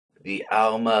The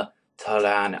Alma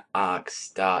Toran arc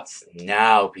starts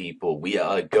now, people. We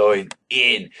are going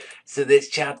in. So this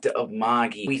chapter of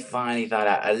Magi, we finally found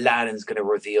out Aladdin's going to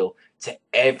reveal to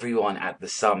everyone at the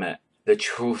summit the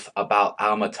truth about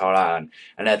Alma Toran.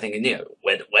 And they're thinking,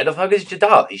 where the fuck is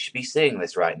Jadal? He should be seeing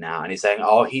this right now. And he's saying,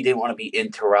 oh, he didn't want to be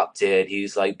interrupted.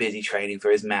 He's like busy training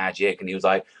for his magic. And he was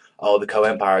like, oh, the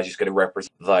Co-Empire is just going to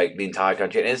represent like the entire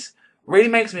country. And it really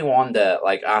makes me wonder,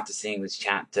 like after seeing this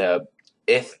chapter,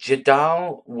 if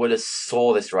Jadal would have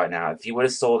saw this right now, if he would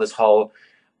have saw this whole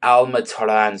Alma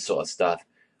Toran sort of stuff,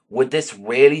 would this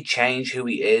really change who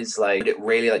he is? Like, would it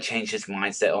really like change his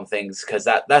mindset on things? Because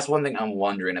that's one thing I'm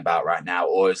wondering about right now.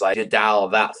 Or is like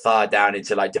Jadal that far down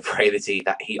into like depravity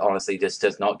that he honestly just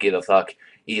does not give a fuck,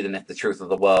 even if the truth of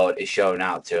the world is shown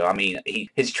out to. I mean,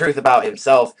 his truth about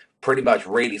himself pretty much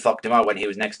really fucked him up when he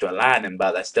was next to Aladdin,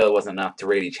 but that still wasn't enough to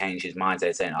really change his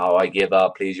mindset, saying, "Oh, I give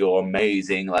up. Please, you're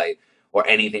amazing." Like, or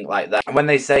anything like that. And when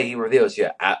they say he reveals,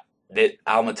 the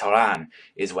Alma Toran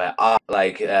is where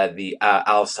the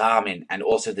Al Samin and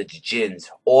also the Jinns,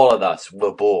 all of us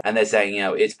were born. And they're saying,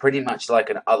 it's pretty much like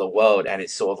an other world, and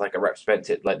it's sort of like a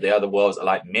represented, like the other worlds are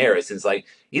like mirrors. Since like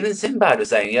even Sinbad was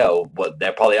saying, but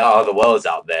there probably are other worlds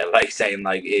out there, like saying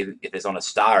like if it's on a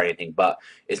star or anything, but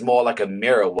it's more like a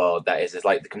mirror world that is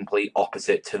like the complete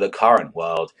opposite to the current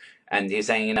world. And he's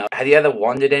saying, have you ever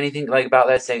wondered anything like about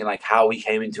that? Saying like how we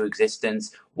came into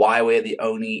existence, why we're the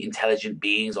only intelligent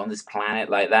beings on this planet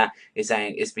like that. He's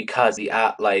saying it's because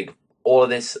all of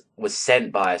this was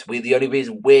sent by us. We're the only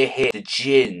reason we're here. The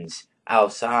jinns,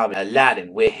 Al-Sam,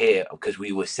 Aladdin, we're here because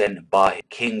we were sent by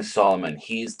King Solomon.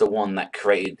 He's the one that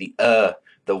created the earth,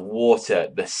 the water,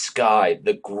 the sky,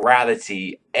 the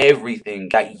gravity, everything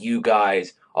that you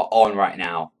guys are on right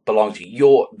now belongs to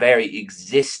your very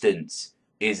existence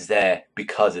is there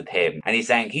because of him. And he's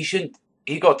saying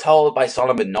he got told by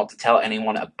Solomon not to tell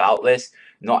anyone about this,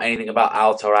 not anything about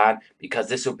Al Toran, because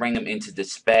this will bring them into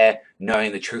despair,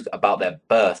 knowing the truth about their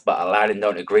birth. But Aladdin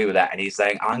don't agree with that, and he's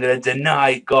saying, I'm gonna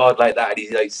deny God like that, and he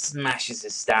like smashes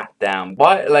his staff down.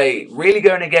 Why, like, really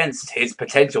going against his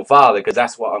potential father, because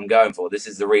that's what I'm going for. This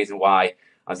is the reason why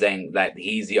I'm saying that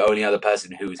he's the only other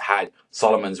person who's had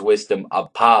Solomon's wisdom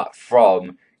apart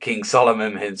from King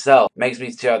Solomon himself. Makes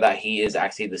me sure that he is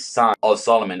actually the son of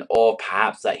Solomon, or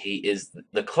perhaps that he is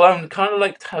the clone, kind of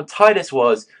like how Titus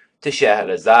was to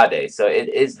Scheherazade. So it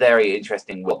is very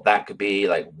interesting what that could be,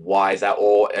 like why is that,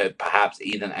 or perhaps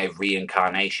even a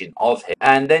reincarnation of him.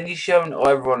 And then he's shown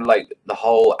everyone like the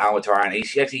whole Alma Toran.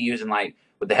 He's actually using like,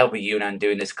 with the help of Yunnan,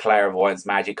 doing this clairvoyance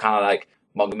magic, kind of like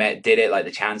Mohammed did it, like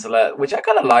the Chancellor, which I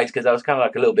kind of liked because I was kind of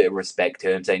like a little bit of respect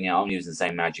to him, saying, I'm using the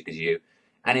same magic as you.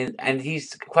 And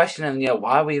he's questioning,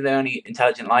 why are we the only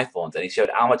intelligent life forms? And he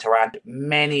showed Alma Toran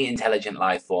many intelligent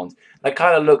life forms that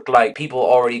kind of looked like people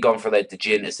already gone for their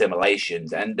Djinn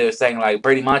assimilations. And they were saying, like,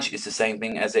 pretty much it's the same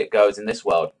thing as it goes in this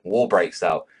world. War breaks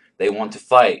out. They want to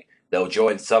fight.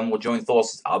 Some will join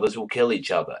forces, others will kill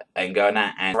each other and go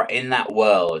now. And in that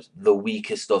world, the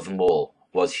weakest of them all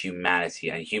was humanity.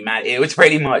 And it was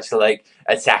pretty much like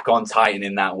Attack on Titan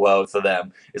in that world for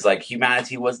them. It's like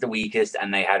humanity was the weakest,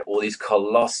 and they had all these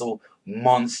colossal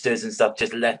monsters and stuff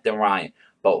just left and right.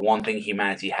 But one thing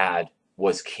humanity had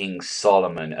was King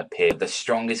Solomon appeared, the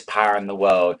strongest power in the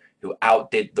world, who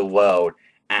outdid the world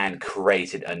and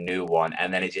created a new one.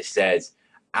 And then it just says,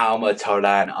 Alma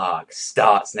Toran arc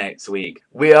starts next week.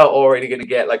 We are already going to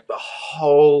get like the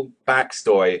whole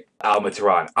backstory of Alma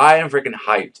Toran. I am freaking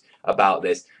hyped about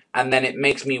this. And then it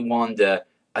makes me wonder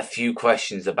a few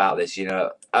questions about this,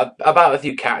 about a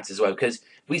few characters as well, because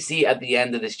we see at the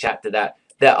end of this chapter that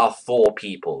there are 4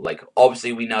 people. Like,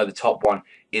 obviously we know the top one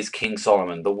is King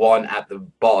Solomon. The one at the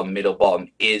bottom, middle bottom,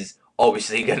 is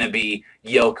obviously going to be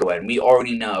Yoko, and we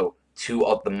already know 2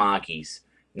 of the Magis.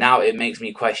 Now it makes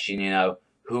me question,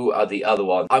 who are the other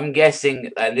ones? I'm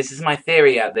guessing, and this is my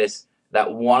theory at this,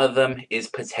 that one of them is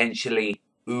potentially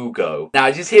Ugo. Now,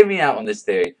 just hear me out on this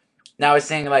theory. Now, I was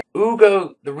saying, like,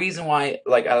 Ugo, the reason why,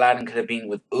 like, Aladdin could have been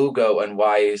with Ugo and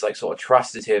why he was, like, sort of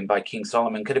trusted him by King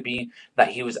Solomon could have been that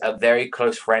he was a very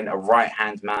close friend, a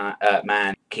right-hand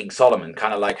man, King Solomon,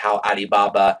 kind of like how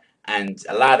Alibaba and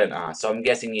Aladdin are. So I'm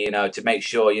guessing, to make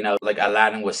sure, like,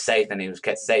 Aladdin was safe and he was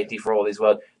kept safety for all this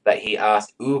world, that he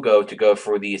asked Ugo to go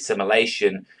through the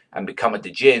assimilation and become a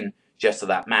Djinn, just for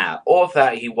that matter, or if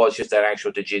that he was just an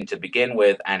actual Djinn to begin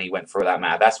with and he went through that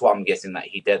matter. That's what I'm guessing that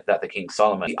he did, that the King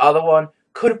Solomon. The other one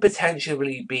could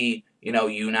potentially be,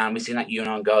 Yunnan. We've seen that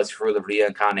Yunnan goes through the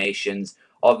reincarnations,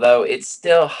 although it's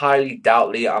still highly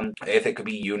doubtly if it could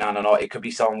be Yunnan or not. It could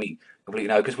be someone we completely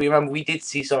know, because we remember we did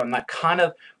see something that kind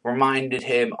of reminded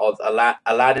him of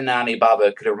Aladdin and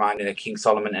Alibaba. Could have reminded of King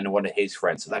Solomon and one of his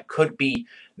friends, so that could be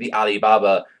the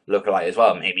Alibaba lookalike as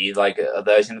well. Maybe like a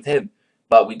version of him.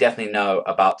 But we definitely know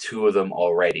about two of them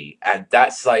already, and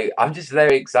that's like I'm just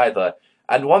very excited.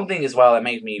 And one thing as well that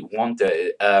makes me wonder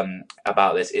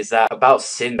about this is that about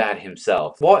Sinbad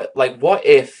himself. What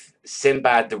if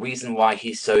Sinbad, the reason why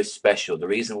he's so special, the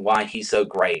reason why he's so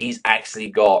great, he's actually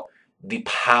got the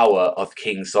power of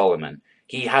King Solomon.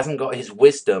 He hasn't got his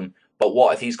wisdom, but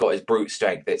what if he's got his brute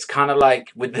strength? It's kind of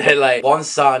like with the like one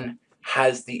son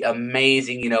has the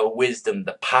amazing, wisdom,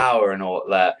 the power, and all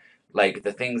that, like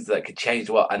the things that could change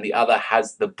the world, and the other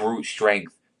has the brute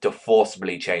strength to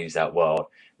forcibly change that world.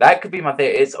 That could be my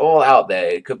theory. It's all out there.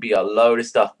 It could be a load of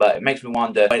stuff, but it makes me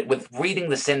wonder, with reading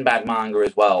the Sinbad manga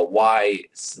as well, why,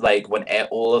 like, when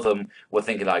all of them were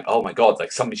thinking, like, oh my god,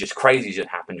 like, something just crazy just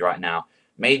happened right now.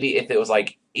 Maybe if it was,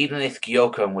 like, even if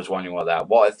Gyokon was wondering about that,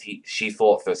 what if she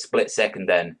thought for a split second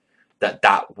then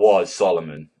that was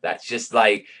Solomon? That's just,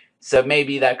 like, so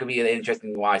maybe that could be an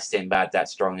interesting why Sinbad that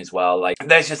strong as well. Like,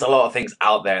 there's just a lot of things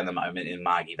out there in the moment in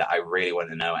Magi that I really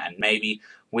want to know, and maybe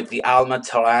with the Alma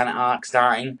Toran arc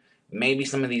starting, maybe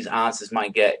some of these answers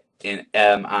might get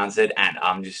answered, and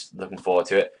I'm just looking forward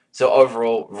to it. So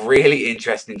overall, really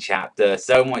interesting chapter.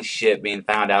 So much shit being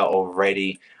found out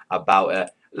already about it.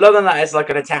 Other than that, it's like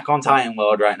an Attack on Titan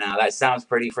world right now. That sounds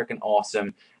pretty freaking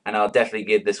awesome. And I'll definitely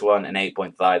give this one an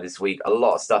 8.5 this week. A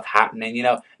lot of stuff happening,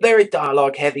 very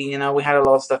dialogue heavy, we had a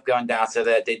lot of stuff going down, so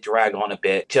that did drag on a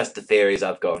bit. Just the theories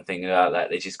I've got and thinking about that,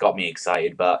 they just got me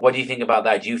excited. But what do you think about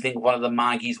that? Do you think one of the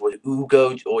Magis was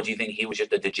Ugo, or do you think he was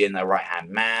just a Djinn, the right-hand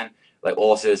man? Like,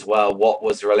 also as well, what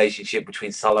was the relationship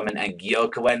between Solomon and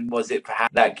Gyokwen? Was it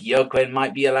perhaps that Gyokwen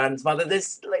might be Aladdin's mother?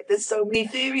 There's so many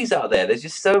theories out there. There's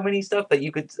just so many stuff that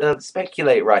you could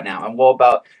speculate right now. And what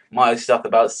about my stuff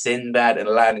about Sinbad and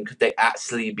Aladdin? Could they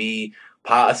actually be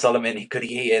part of Solomon? Could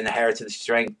he inherited the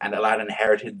strength and Aladdin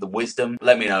inherited the wisdom?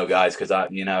 Let me know, guys, because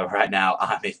right now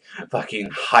I'm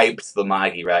fucking hyped for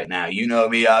Magi right now. You know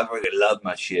me, I really love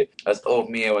my shit. That's all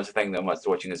from me. I want to thank you so much for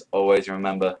watching. As always,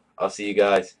 remember, I'll see you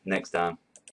guys next time.